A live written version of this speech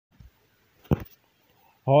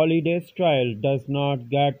Holiday style does not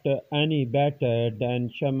get any better than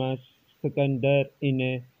Shama Sikander in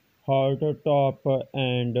a halter top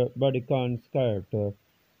and bodycon skirt.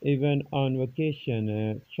 Even on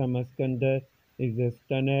vacation, Shama Sikander is a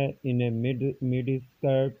stunner in a midi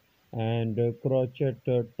skirt and crochet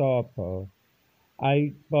top.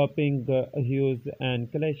 Eye-popping hues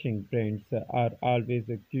and clashing prints are always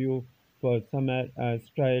a cue for summer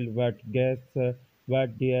style, but guess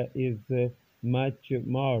what? There is much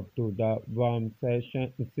more to the warm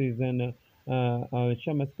season.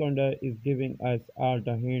 Shamaskanda is giving us all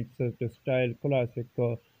the hints to style classic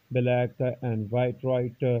black and white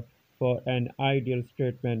right for an ideal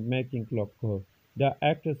statement making look. The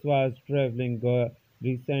actress was traveling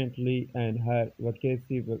recently and her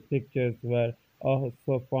vacation pictures were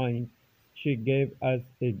so fine. She gave us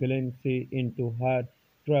a glimpse into her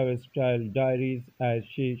travel style diaries as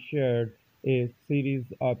she shared a series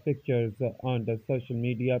of pictures on the social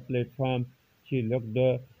media platform. She looked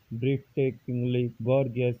breathtakingly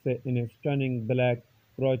gorgeous in a stunning black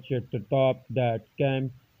crochet top that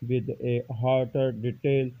came with a halter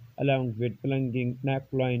detail along with plunging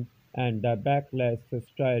neckline and the backless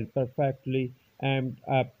style perfectly aimed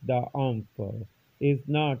up the arm. Is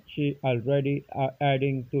not she already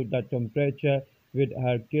adding to the temperature with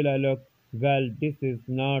her killer look? Well, this is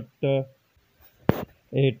not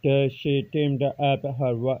it. She teamed up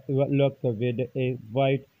her look with a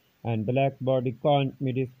white and black bodycon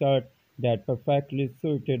miniskirt that perfectly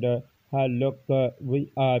suited her look.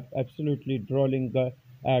 We are absolutely drooling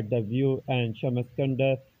at the view, and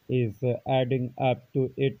Shamaskanda is adding up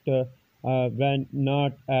to it when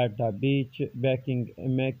not at the beach,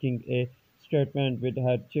 making a statement with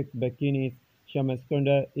her chic bikinis.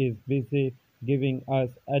 Shamaskunda is busy giving us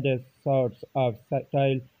other sorts of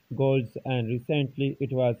style goals, and recently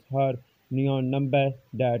it was her neon number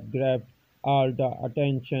that grabbed all the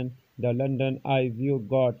attention. The London Eye View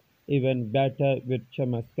got even better with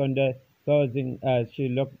Shamaskunda posing as she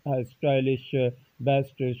looked her stylish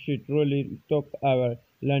best. She truly took our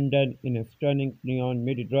London in a stunning neon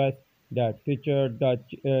midi dress that featured the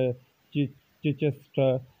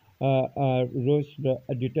Chichester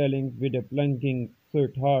ruched detailing with a plunging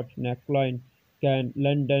sweetheart neckline. Can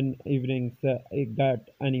London evenings get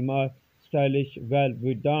any more stylish? Well,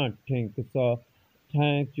 we don't think so.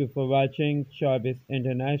 Thank you for watching Showbiz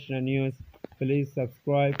International News. Please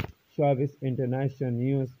subscribe Showbiz International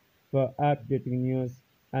News for updating news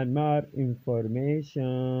and more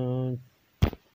information.